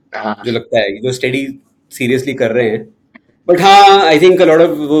यहाँ, हाँ, जो लगता है कि जो स्टडी सीरियसली कर रहे हैं। बट हाँ, I think a lot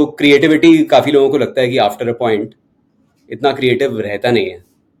of वो क्रिएटिविटी काफी लोगों को लगता है कि आफ्टर अ पॉइंट इतना क्रिएटिव रहता नहीं है,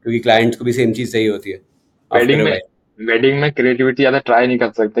 क्योंकि क्लाइंट्स को भी सेम चीज चाहिए होती है आफ्टर वेडिंग अ में वाइल। वेडिंग में क्रिएटिविटी ज्यादा ट्राई नहीं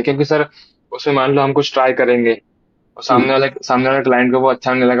कर सकते, क्योंकि सर उसमें मान लो हम कुछ ट्राई करेंगे, और हम्म। सामने वाले क्लाइंट को वो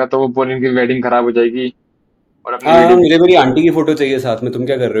अच्छा नहीं लगा, तो वो पूरी उनकी वेडिंग खराब हो जाएगी, और अपनी हाँ, वीडियो मुझे मेरी आंटी की फोटो चाहिए साथ में, तुम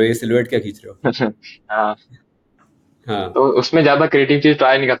क्या कर रहे हो, ये सिलुएट क्या खींच रहे हो? हाँ, हाँ। तो उसमें ज्यादा क्रिएटिव चीज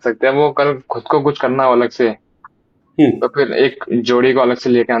ट्राई नहीं कर सकते। अब वो कल खुद को कुछ करना हो अलग से, हम्म। तो फिर एक जोड़ी को अलग से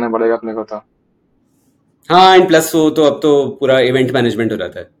लेके आना पड़ेगा अपने को तो। हाँ, एंड प्लस वो तो अब तो पूरा इवेंट मैनेजमेंट हो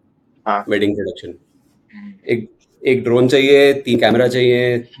जाता है, हाँ। Wedding production. एक एक ड्रोन चाहिए, 3 कैमरा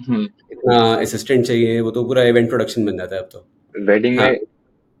चाहिए, इतना असिस्टेंट चाहिए, वो तो पूरा इवेंट प्रोडक्शन बन जाता है अब तो। वेडिंग हाँ। में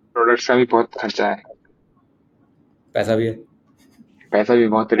प्रोडक्ट्स का भी बहुत खर्चा है। पैसा भी है। पैसा भी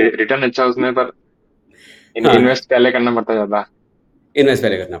बहुत, रिटर्न अच्छा उसमें, पर हाँ, इन्वेस्ट पहले करना पड़ता है ज्यादा। इन्वेस्ट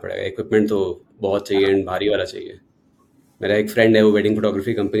पहले करना पड़ेगा, इक्विपमेंट तो बहुत चाहिए एंड भारी वाला चाहिए। मेरा एक फ्रेंड है, वो वेडिंग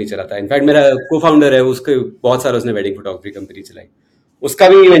फोटोग्राफी कंपनी चलाता है, इनफैक्ट मेरा को फाउंडर है, उसके बहुत सारा उसने वेडिंग फोटोग्राफी कंपनी चलाई। उसका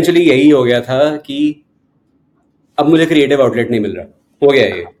भी इवेंचुअली यही हो गया था कि अब मुझे क्रिएटिव आउटलेट नहीं मिल रहा, हो गया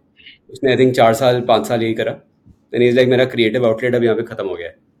ये। उसने आई थिंक 4 साल 5 साल यही करा, देन इज लाइक मेरा क्रिएटिव आउटलेट अब यहाँ पे खत्म हो गया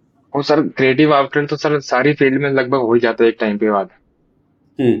है। और सर क्रिएटिव आउटलेट तो सर सारी फील्ड में लगभग हो ही जाता है एक टाइम के बाद।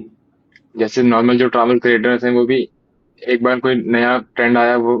 हम्म। जैसे नॉर्मल जो ट्रैवल क्रिएटर्स हैं, वो भी एक बार कोई नया ट्रेंड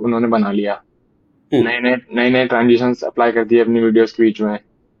आया, वो उन्होंने बना लिया, हम्म। नए नए ट्रांजिशंस अप्लाई कर दिए अपनी वीडियोस के बीच में।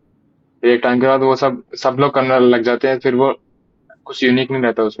 फिर एक टाइम के बाद वो सब लोग करने लग जाते हैं, फिर वो कुछ यूनिक नहीं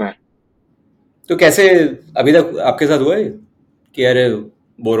रहता उसमें। तो कैसे अभी तक आपके साथ हुआ है कि अरे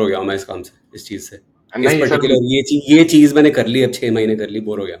बोर हो गया हूँ मैं इस काम से, इस चीज से, इस नहीं सर, पर्टिकुलर ये चीज मैंने कर ली, अब 6 महीने कर ली,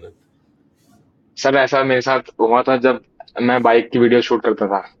 बोर हो गया मैं? ऐसा मेरे साथ हुआ था जब मैं बाइक की वीडियो शूट करता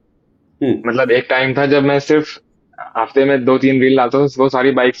था। हम्म। मतलब एक टाइम था जब मैं सिर्फ हफ्ते में 2-3 रील लाता था, वो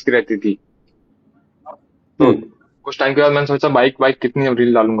सारी बाइक्स की रहती थी। तो हम्म। कुछ टाइम के बाद मैंने सोचा बाइक बाइक कितनी अब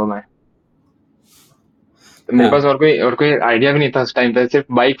रील डालूंगा मैं। तो मेरे पास हाँ। और कोई आइडिया भी नहीं था उस टाइम पे, सिर्फ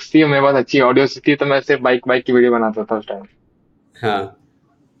बाइक्स थी और मेरे पास अच्छी ऑडियो थी, तो मैं सिर्फ बाइक बाइक की वीडियो बनाता था उस टाइम। हाँ।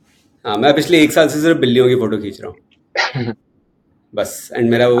 हाँ, मैं पिछले 1 साल से सिर्फ बिल्लियों की फोटो खींच रहा हूँ बस। एंड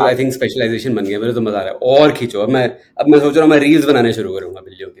मेरा वो आई आप थिंक स्पेशलाइजेशन बन गया, मेरे तो मजा आ रहा है और खींचो। अब मैं सोच रहा हूँ मैं रील्स बनाने शुरू करूंगा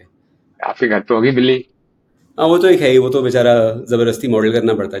बिल्लियों के। आपके घर पे होगी बिल्ली? हाँ, वो तो एक है ही, वो तो बेचारा जबरदस्ती मॉडल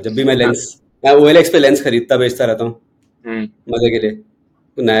करना पड़ता है। जब भी मैं OLX पे लेंस खरीदता बेचता रहता हूँ हम्म। मजे के लिए।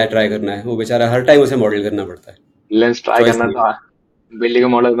 तो नया ट्राई करना है, वो बेचारा हर टाइम उसे मॉडल करना पड़ता है। लेंस ट्राई चॉइस करना नहीं था, बिल्ली को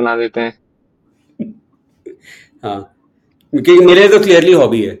मॉडल बना देते हैं। है। हाँ, क्योंकि मेरे लिए तो क्लियरली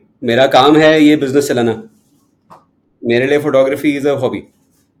हॉबी है। मेरा काम है ये बिजनेस चलाना। मेरे लिए फोटोग्राफी इज अ हॉबी।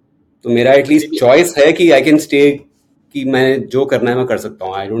 तो मेरा एटलीस्ट चॉइस है कि आई कैन स्टे, कि मैं जो करना है मैं कर सकता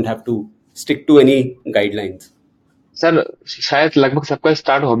हूँ। I don't have to stick to any guidelines. Sir शायद लगभग सबका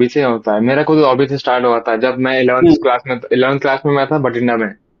स्टार्ट हॉबी से होता है, मेरा खुद हॉबी से स्टार्ट हुआ था। जब मैं इलेवंथ क्लास में मैं था बठिंडा में।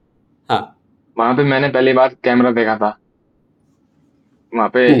 हाँ। वहां पे मैंने पहली बार कैमरा देखा था। वहां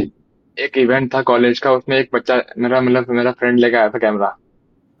पे हम्म। एक इवेंट था कॉलेज का, उसमें एक बच्चा मेरा फ्रेंड लेके आया था कैमरा।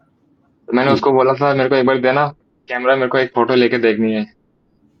 तो मैंने हम्म। उसको बोला था मेरे को एक बार देना कैमरा, मेरे को एक फोटो लेके देखनी है।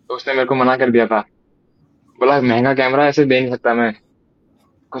 तो उसने मेरे को मना कर दिया था, बोला महंगा कैमरा ऐसे दे नहीं सकता मैं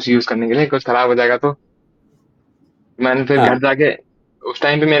कुछ यूज करने के लिए, कुछ खराब हो जाएगा तो। मैंने फिर घर हाँ। जाके, उस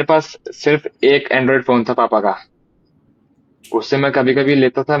टाइम पे मेरे पास सिर्फ एक एंड्रॉइड फोन था पापा का। उससे मैं कभी कभी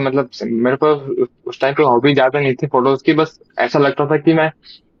लेता था, मतलब मेरे पास उस टाइम पे हॉबी ज्यादा नहीं थी फोटोज की, बस ऐसा लगता था कि मैं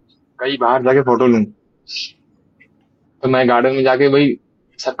कहीं बाहर जाके फोटो लूं। तो मैं गार्डन में जाके वही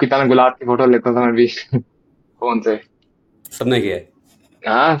सबकी तरह गुलाब की फोटो लेता था मैं भी फोन से। सबने किया है।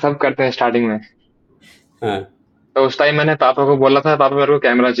 हाँ, सब करते हैं स्टार्टिंग में। हाँ। तो उस टाइम मैंने पापा को बोला था, पापा मेरे को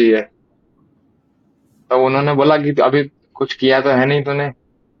कैमरा चाहिए। तो उन्होंने बोला कि अभी कुछ किया तो है नहीं तूने,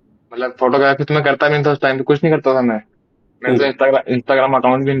 मतलब फोटोग्राफी तो मैं करता भी नहीं था उस टाइम पे, कुछ नहीं करता था मैं। मेरा तो हम्म। इंस्टाग्राम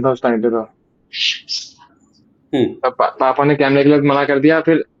अकाउंट भी नहीं था उस टाइम पे तो। हम्म। तब पापा ने कैमरे के लिए मना कर दिया।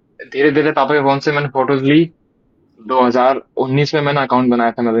 फिर धीरे धीरे पापा के फोन से मैंने फोटोज ली। 2019 में मैंने अकाउंट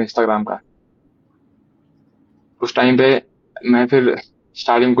बनाया था मेरे इंस्टाग्राम का। उस टाइम पे मैं फिर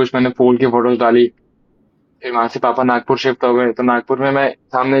स्टार्टिंग में कुछ मैंने फूल की फोटोज डाली। फिर वहां से पापा नागपुर शिफ्ट हो गए, तो नागपुर में मैं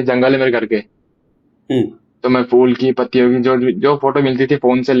सामने जंगल है मेरे घर के। हम्म। तो मैं फूल की पत्तियों की जो जो फोटो मिलती थी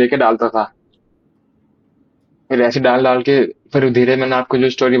फोन से लेके डालता था। फिर ऐसे डाल डाल के फिर धीरे मैंने आपको जो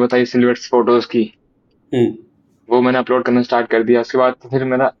स्टोरी बताई सिल्वेट्स फोटोज की, हम्म। वो मैंने अपलोड करना स्टार्ट कर दिया। उसके बाद तो फिर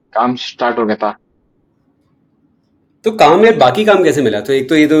मेरा काम स्टार्ट हो गया था। तो काम यार, बाकी काम कैसे मिला? तो एक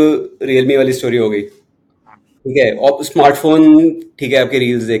तो ये तो रियलमी वाली स्टोरी हो गई, ठीक है। और स्मार्टफोन, ठीक है, आपके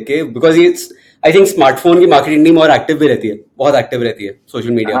रील्स देख के, बिकॉज ये आई थिंक स्मार्टफोन की मार्केटिंग टीम और एक्टिव भी रहती है, बहुत एक्टिव रहती है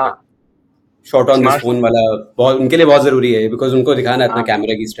सोशल मीडिया पे। हाँ। Shot on this smart phone वाला बहुत उनके लिए बहुत जरूरी है, बिकॉज उनको दिखाना है अपना हाँ,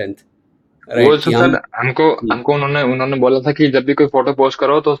 कैमरा की स्ट्रेंथ। वो राइट, तो कि हम। सर हमको हमको उन्होंने उन्होंने बोला था कि जब भी कोई फोटो पोस्ट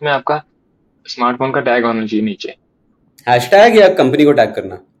करो तो उसमें आपका स्मार्टफोन का टैग होना चाहिए नीचे। हैशटैग या कंपनी को टैग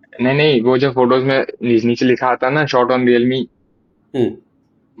करना? नहीं नहीं, वो जो फोटोज में नीचे लिखा आता है ना, शॉट ऑन रियलमी, हम्म।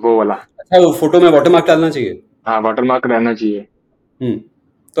 वो वाला। अच्छा, वो फोटो में वाटरमार्क डालना चाहिए। हाँ, वाटरमार्क रहना चाहिए। हम्म।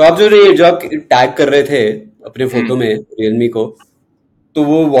 तो आप जो आप टैग कर रहे थे अपने हम्म। फोटो में रियलमी को, तो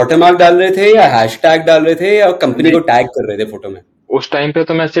वो वाटरमार्क डाल रहे थे या हैशटैग डाल रहे थे या कंपनी नहीं, को टैग कर रहे थे फोटो में? उस टाइम पे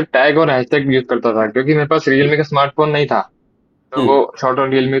तो मैं सिर्फ टैग और हैशटैग यूज करता था, क्योंकि मेरे पास रियलमी का स्मार्टफोन नहीं था। तो वो हम्म। शॉट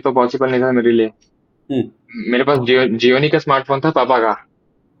ऑन रियलमी तो पॉसिबल नहीं था मेरे लिए। हम्म। मेरे पास जियोनी का स्मार्टफोन था पापा का।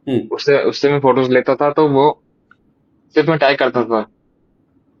 हम्म। उससे उससे मैं फोटोज लेता था, तो वो सिर्फ मैं टैग करता था।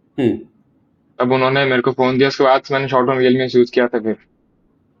 हम्म। तब उन्होंने मेरे को फोन दिया, उसके बाद से मैंने शॉट ऑन रियलमी यूज किया था फिर।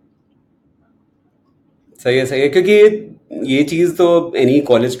 सही है, सही है, क्योंकि ये चीज़ तो any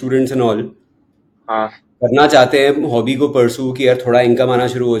college students and all हाँ करना चाहते हैं, हॉबी को परसू, कि यार थोड़ा इनकम आना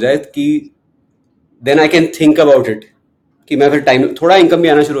शुरू हो जाए, कि then I can think about it, कि मैं फिर टाइम थोड़ा इनकम भी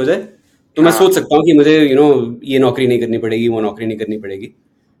आना शुरू हो जाए, तो मैं हाँ सोच सकता हूँ कि मुझे ये नौकरी नहीं करनी पड़ेगी, वो नौकरी नहीं करनी पड़ेगी।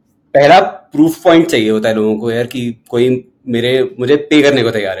 पहला प्रूफ पॉइंट चाहिए होता है लोगों को यार, कि कोई मेरे मुझे पे करने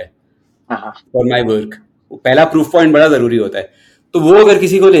को तैयार है हाँ हाँ। For my work. पहला प्रूफ पॉइंट बड़ा ज़रूरी होता है। तो वो अगर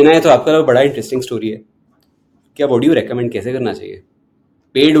किसी को लेना है तो आपका तो बड़ा इंटरेस्टिंग स्टोरी है। क्या बॉडी यू रेकमेंड कैसे करना चाहिए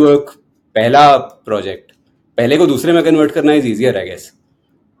पेड वर्क? पहला प्रोजेक्ट, पहले को दूसरे में कन्वर्ट करना is easier I guess,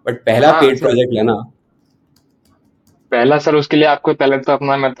 but पहला हाँ पेड सर, प्रोजेक्ट लेना। पहला सर उसके लिए आपको पहले तो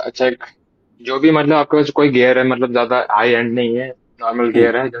अपना अच्छा एक जो भी, मतलब आपके पास कोई गियर है, मतलब ज्यादा हाई एंड नहीं है, नॉर्मल हम्म।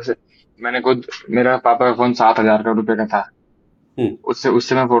 गियर है। जैसे मैंने खुद, मेरा पापा का फोन 7,000 का रुपए का था। हम्म। उससे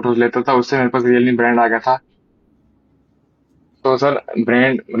उससे मैं फोटोज लेता था, उससे मेरे पास रियलमी ब्रांड आ गया था। तो सर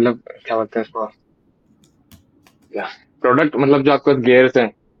ब्रांड मतलब क्या बोलते हैं उसको, प्रोडक्ट मतलब जो आपके गियर्स हैं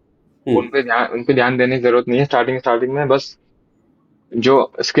हम्म। उन पे ध्यान देने की जरूरत नहीं है स्टार्टिंग स्टार्टिंग में। बस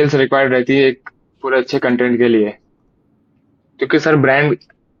जो स्किल्स रिक्वायर्ड रहती है एक पूरे अच्छे कंटेंट के लिए, क्योंकि सर ब्रांड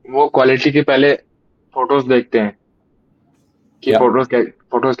वो क्वालिटी के पहले फोटोज देखते हैं कि या।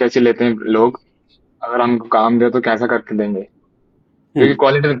 फोटोज कैसे लेते हैं लोग, अगर हमको काम दे तो कैसा करके देंगे। क्योंकि हम्म।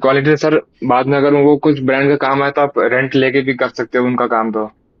 क्वालिटी क्वालिटी सर बाद में अगर उनको कुछ ब्रांड का काम आए तो आप रेंट लेके भी कर सकते हो उनका काम, तो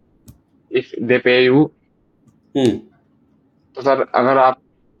इफ दे पे यू। हम्म। तो सर अगर आप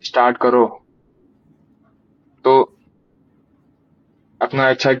स्टार्ट करो तो अपना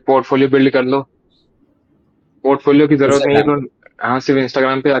अच्छा एक पोर्टफोलियो बिल्ड कर लो। पोर्टफोलियो की जरूरत नहीं है इंस्टाग्राम तो पे। हाँ सिर्फ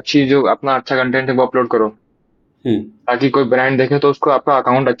इंस्टाग्राम पे अच्छी जो अपना अच्छा कंटेंट है वो अपलोड करो, हम्म। ताकि कोई ब्रांड देखे तो उसको आपका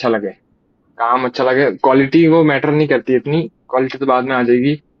अकाउंट अच्छा लगे, काम अच्छा लगे। क्वालिटी वो मैटर नहीं करती इतनी, क्वालिटी तो बाद में आ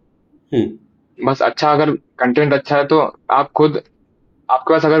जाएगी। हम्म। बस अच्छा अगर कंटेंट अच्छा है तो आप खुद,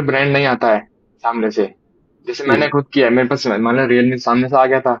 आपके पास अगर ब्रांड नहीं आता है सामने से, जैसे मैंने हम्म। खुद किया है, मेरे पास मान लो रियलमी सामने से आ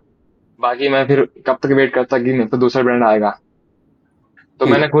गया था, बाकी मैं फिर कब तक वेट करता कि मेरे पे दूसरा ब्रांड आएगा। तो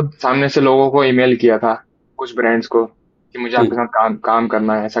मैंने हम्म। खुद सामने से लोगों को ईमेल किया था, कुछ ब्रांड्स को, कि मुझे आपके हम्म। साथ काम काम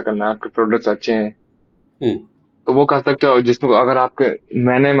करना है, ऐसा करना है, आपके प्रोडक्ट्स अच्छे हैं। हम्म। तो वो कर सकते हो जिसमें अगर आपके,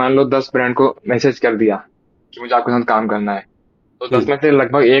 मैंने मान लो 10 ब्रांड को मैसेज कर दिया कि मुझे आपके साथ काम करना है, तो 10 हम्म। में से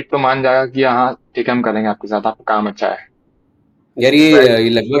लगभग एक तो मान जाएगा कि हाँ ठीक है हम करेंगे आपके साथ, आपका काम अच्छा है। यार Brand- ये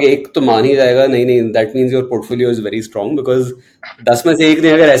लगभग एक तो मान ही जाएगा। नहीं नहीं, that means your portfolio is very strong, because 10 में से एक ने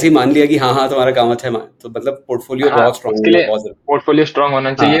अगर ऐसे ही मान लिया कि हाँ हाँ तुम्हारा काम अच्छा है, तो मतलब पोर्टफोलियो हाँ बहुत स्ट्रांग उसके होगा, लिए बहुत जरूरी। पोर्टफोलियो स्ट्रांग होना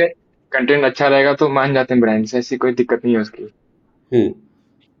हाँ। चाहिए, कंटेंट अच्छा रहेगा तो मान जाते हैं ब्रांड्स, ऐसी कोई दिक्कत नहीं है उसकी। हम्म।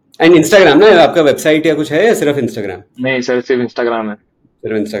 एंड इंस्टाग्राम ना, आपका वेबसाइट या कुछ है या सिर्फ इंस्टाग्राम? नहीं सर सिर्फ इंस्टाग्राम है।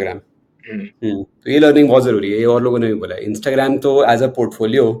 सिर्फ इंस्टाग्राम। हम्म। तो ये लर्निंग बहुत जरूरी है, ये और लोगों ने भी बोला है। इंस्टाग्राम तो एज अ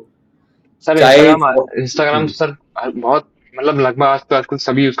पोर्टफोलियो, सर चाहे इंस्टाग्राम सर बहुत, मतलब लगभग आज तो आजकल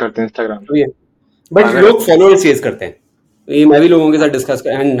सभी यूज करते हैं इंस्टाग्राम। तो ये, बट अगर लोग फॉलोअर्स चेज करते हैं। ये मैं भी लोगों के साथ डिस्कस कर,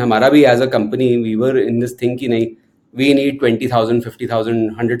 एंड हमारा भी as a company we were in this thing कि नहीं, we need 20,000 50,000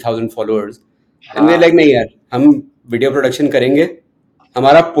 100,000 followers. And we हाँ लाइक नहीं यार, हम वीडियो प्रोडक्शन करेंगे,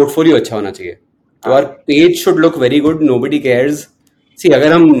 हमारा पोर्टफोलियो अच्छा होना चाहिए। तो आवर हाँ। Page should look very good, nobody cares. सी,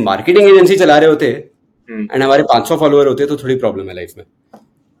 अगर हम मार्केटिंग एजेंसी चला रहे होते हम्म। एंड हमारे 500 फॉलोअर होते तो थोड़ी प्रॉब्लम है लाइफ में।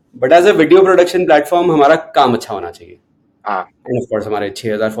 But as a video production platform हमारा काम अच्छा होना चाहिए। हाँ एंड ऑफ कोर्स हमारे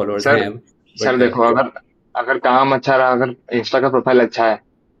 6,000 फॉलोअर्स सर, हैं। सर बट देखो अगर अगर काम अच्छा रहा, अगर इंस्टा का प्रोफाइल अच्छा है,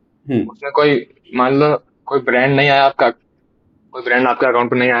 हम्म। उसमें कोई मान लो कोई ब्रांड नहीं आया आपका, कोई ब्रांड आपके अकाउंट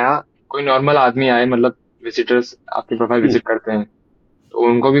पे नहीं आया, कोई नॉर्मल आदमी आए, मतलब विजिटर्स आपकी प्रोफाइल हम्म। विजिट करते हैं, तो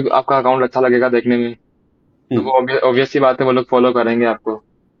उनको भी आपका अकाउंट अच्छा लगेगा देखने में। तो हम्म। वो ऑब्वियस सी बात है वो लोग फॉलो करेंगे आपको।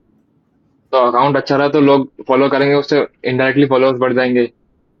 तो अकाउंट अच्छा रहा तो लोग फॉलो करेंगे, उससे इनडायरेक्टली फॉलोअर्स बढ़ जाएंगे।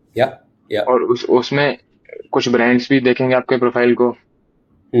 या। या। और उसमें कुछ ब्रांड्स भी देखेंगे आपके प्रोफाइल को,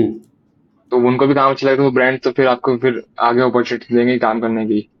 हम्म। तो उनको भी काम अच्छा लगेगा, तो वो ब्रांड तो फिर आपको फिर आगे अपॉर्चुनिटी देंगे काम करने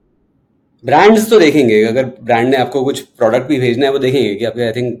की। ब्रांड्स तो देखेंगे, अगर ब्रांड ने आपको कुछ प्रोडक्ट भी भेजना है वो देखेंगे कि आपके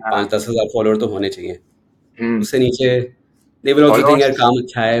आई थिंक हाँ। 5-10 हज़ार फॉलोअर तो होने चाहिए। हम्म। उससे नीचे दे विल ऑल्सो थिंक यार फॉलोअर्स। काम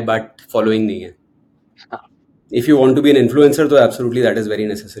अच्छा है बट फॉलोइंग नहीं है। If you want to be an influencer तो absolutely that is very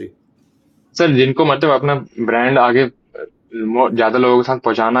necessary. Sir जिनको मतलब अपना ब्रांड आगे ज्यादा लोगों के साथ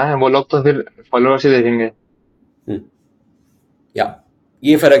पहुंचाना है, वो लोग तो फिर फॉलोअर्स ही देखेंगे। या,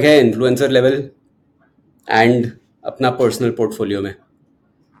 ये फर्क है इन्फ्लुएंसर लेवल एंड अपना पर्सनल पोर्टफोलियो में।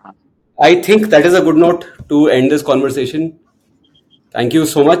 I think that is a good note to end this conversation. Thank you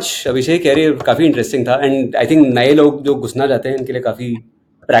so much Abhishek, यार ये काफ़ी इंटरेस्टिंग था एंड आई थिंक नए लोग जो घुसना चाहते हैं इनके लिए काफ़ी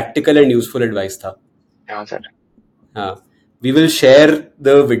प्रैक्टिकल एंड यूजफुल एडवाइस था। हाँ सर। हाँ, we will share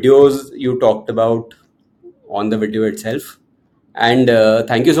the videos you talked about on the video itself. And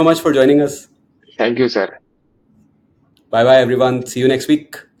thank you so much for joining us. Thank you sir. Bye bye, everyone. See you next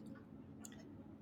week.